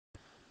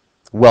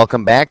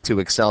Welcome back to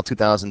Excel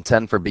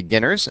 2010 for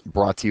Beginners,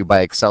 brought to you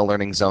by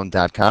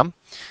ExcelLearningZone.com.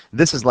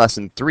 This is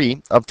lesson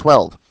 3 of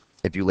 12.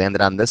 If you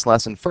landed on this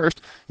lesson first,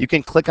 you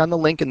can click on the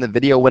link in the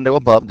video window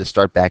above to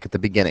start back at the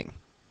beginning.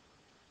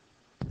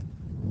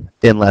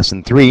 In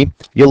lesson 3,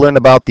 you'll learn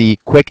about the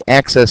quick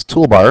access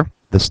toolbar,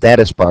 the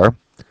status bar,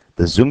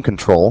 the zoom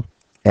control,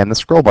 and the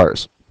scroll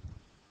bars.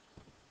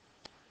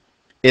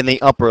 In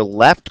the upper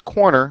left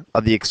corner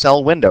of the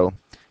Excel window,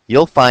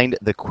 you'll find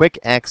the quick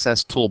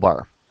access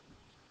toolbar.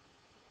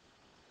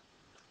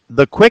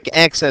 The Quick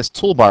Access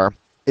Toolbar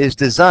is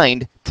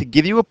designed to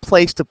give you a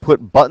place to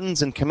put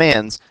buttons and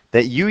commands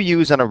that you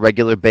use on a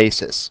regular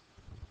basis.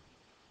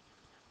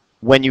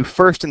 When you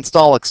first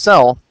install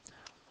Excel,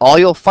 all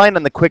you'll find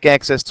on the Quick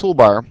Access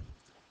Toolbar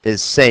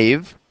is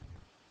Save,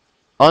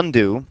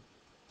 Undo,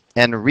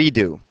 and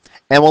Redo.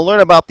 And we'll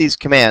learn about these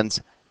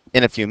commands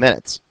in a few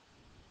minutes.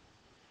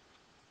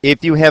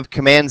 If you have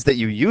commands that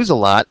you use a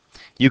lot,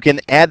 you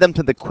can add them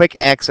to the Quick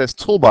Access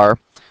Toolbar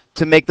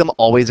to make them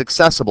always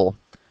accessible,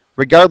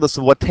 regardless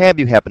of what tab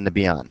you happen to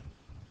be on.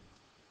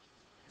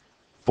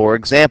 For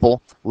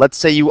example, let's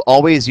say you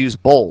always use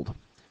bold.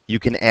 You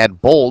can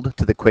add bold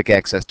to the Quick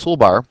Access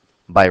Toolbar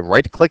by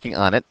right-clicking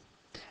on it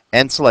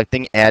and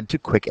selecting Add to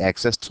Quick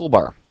Access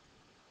Toolbar.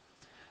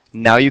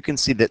 Now you can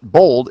see that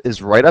bold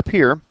is right up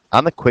here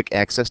on the Quick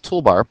Access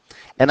Toolbar,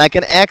 and I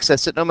can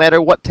access it no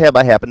matter what tab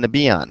I happen to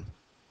be on.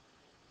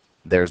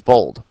 There's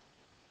bold.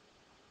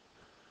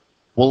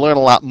 We'll learn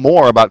a lot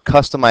more about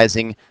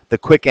customizing the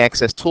Quick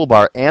Access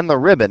Toolbar and the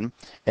ribbon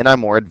in our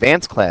more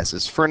advanced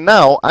classes. For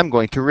now, I'm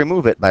going to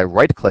remove it by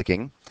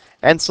right-clicking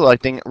and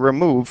selecting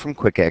Remove from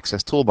Quick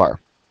Access Toolbar.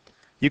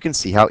 You can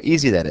see how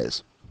easy that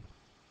is.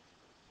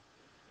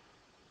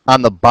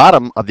 On the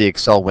bottom of the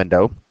Excel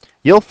window,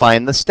 you'll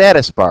find the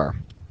status bar.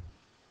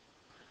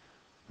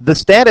 The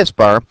status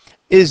bar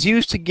is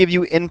used to give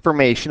you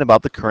information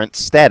about the current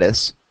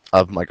status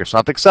of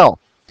Microsoft Excel.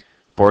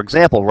 For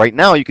example, right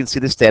now you can see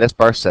the status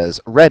bar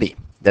says ready.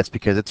 That's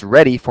because it's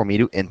ready for me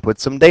to input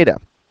some data.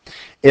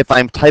 If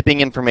I'm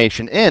typing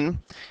information in,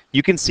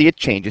 you can see it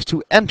changes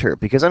to enter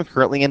because I'm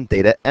currently in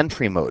data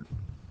entry mode.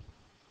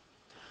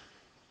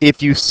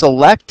 If you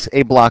select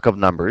a block of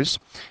numbers,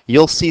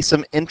 you'll see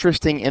some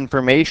interesting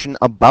information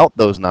about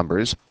those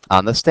numbers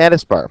on the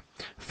status bar.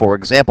 For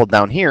example,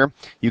 down here,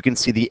 you can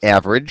see the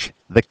average,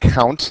 the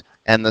count,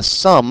 and the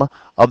sum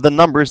of the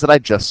numbers that I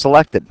just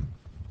selected.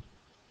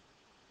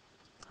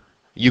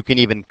 You can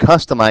even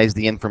customize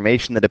the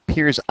information that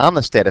appears on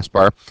the status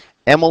bar,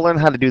 and we'll learn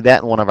how to do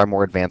that in one of our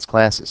more advanced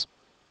classes.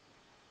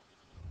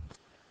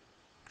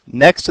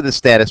 Next to the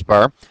status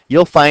bar,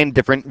 you'll find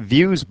different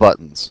Views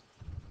buttons.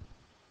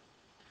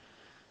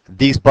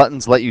 These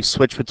buttons let you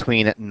switch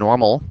between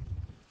Normal,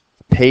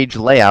 Page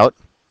Layout,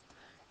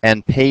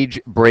 and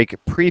Page Break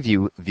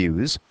Preview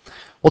views.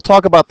 We'll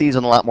talk about these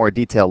in a lot more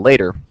detail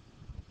later.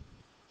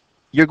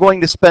 You're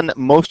going to spend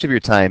most of your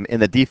time in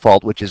the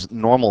default, which is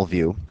Normal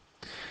View.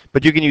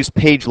 But you can use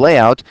Page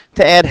Layout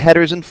to add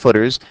headers and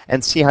footers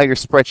and see how your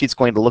spreadsheet's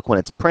going to look when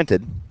it's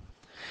printed.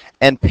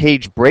 And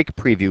Page Break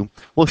Preview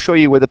will show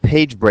you where the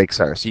page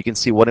breaks are, so you can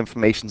see what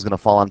information is going to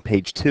fall on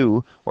page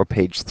 2 or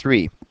page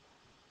 3.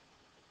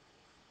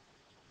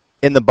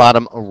 In the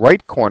bottom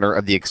right corner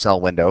of the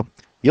Excel window,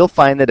 you'll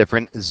find the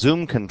different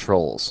zoom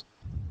controls.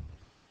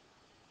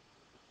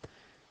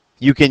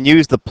 You can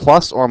use the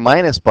plus or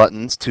minus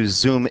buttons to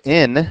zoom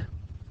in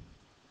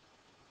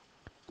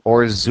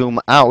or zoom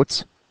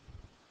out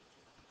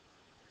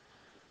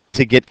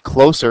to get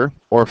closer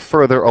or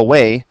further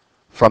away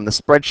from the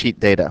spreadsheet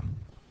data.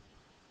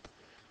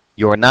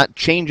 You're not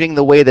changing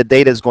the way the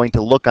data is going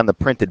to look on the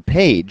printed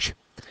page.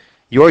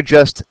 You're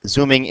just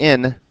zooming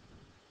in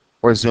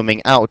or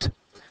zooming out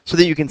so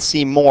that you can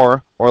see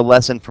more or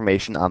less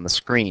information on the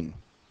screen.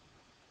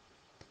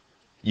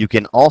 You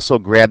can also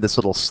grab this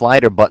little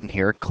slider button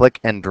here, click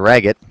and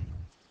drag it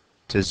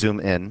to zoom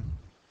in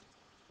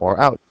or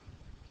out.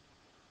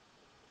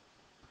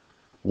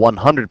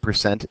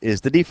 100%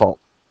 is the default.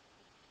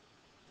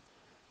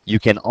 You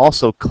can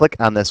also click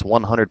on this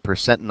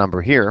 100%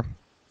 number here,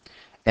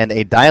 and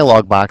a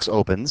dialog box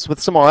opens with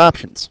some more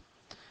options.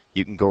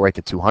 You can go right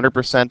to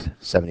 200%,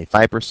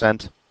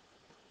 75%,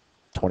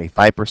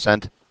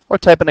 25%, or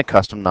type in a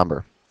custom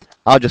number.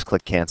 I'll just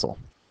click Cancel.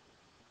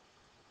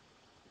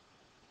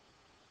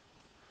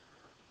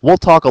 We'll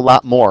talk a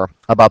lot more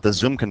about the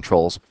zoom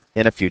controls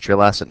in a future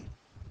lesson.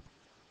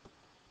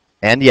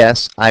 And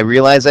yes, I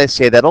realize I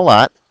say that a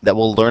lot, that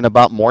we'll learn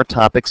about more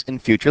topics in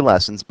future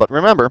lessons, but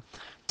remember,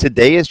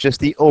 today is just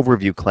the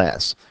overview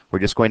class. We're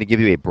just going to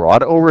give you a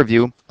broad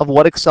overview of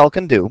what Excel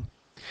can do,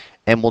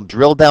 and we'll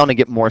drill down and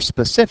get more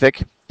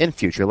specific in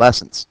future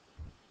lessons.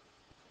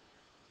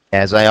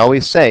 As I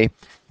always say,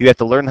 you have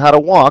to learn how to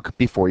walk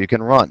before you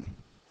can run.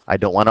 I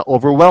don't want to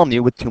overwhelm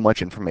you with too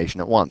much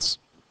information at once.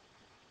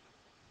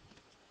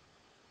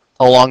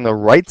 Along the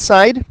right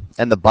side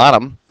and the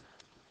bottom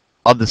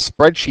of the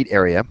spreadsheet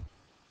area,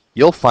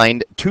 you'll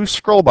find two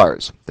scroll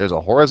bars. There's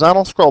a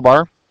horizontal scroll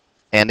bar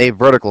and a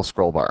vertical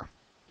scroll bar.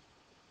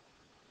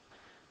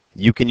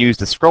 You can use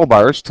the scroll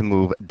bars to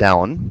move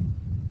down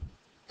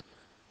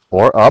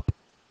or up,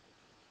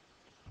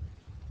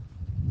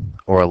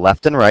 or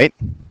left and right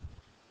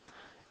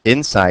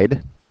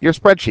inside your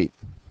spreadsheet.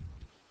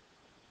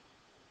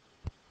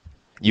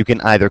 You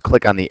can either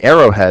click on the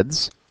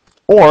arrowheads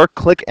or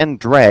click and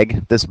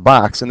drag this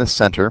box in the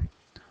center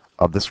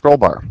of the scroll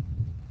bar.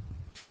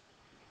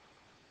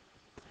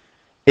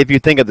 If you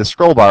think of the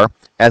scroll bar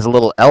as a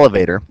little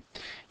elevator,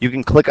 you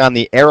can click on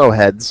the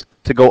arrowheads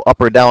to go up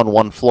or down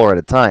one floor at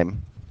a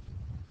time,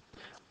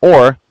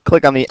 or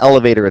click on the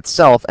elevator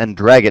itself and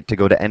drag it to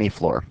go to any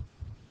floor.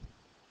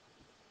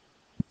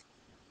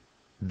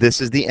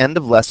 This is the end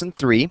of Lesson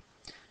 3.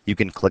 You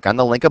can click on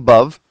the link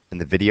above in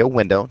the video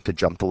window to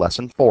jump to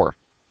Lesson 4.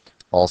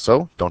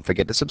 Also, don't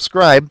forget to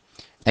subscribe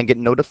and get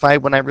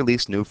notified when I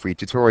release new free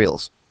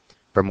tutorials.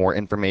 For more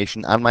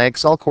information on my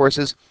Excel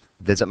courses,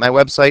 visit my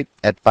website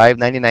at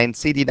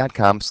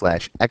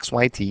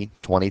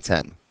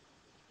 599cd.com/xyt2010.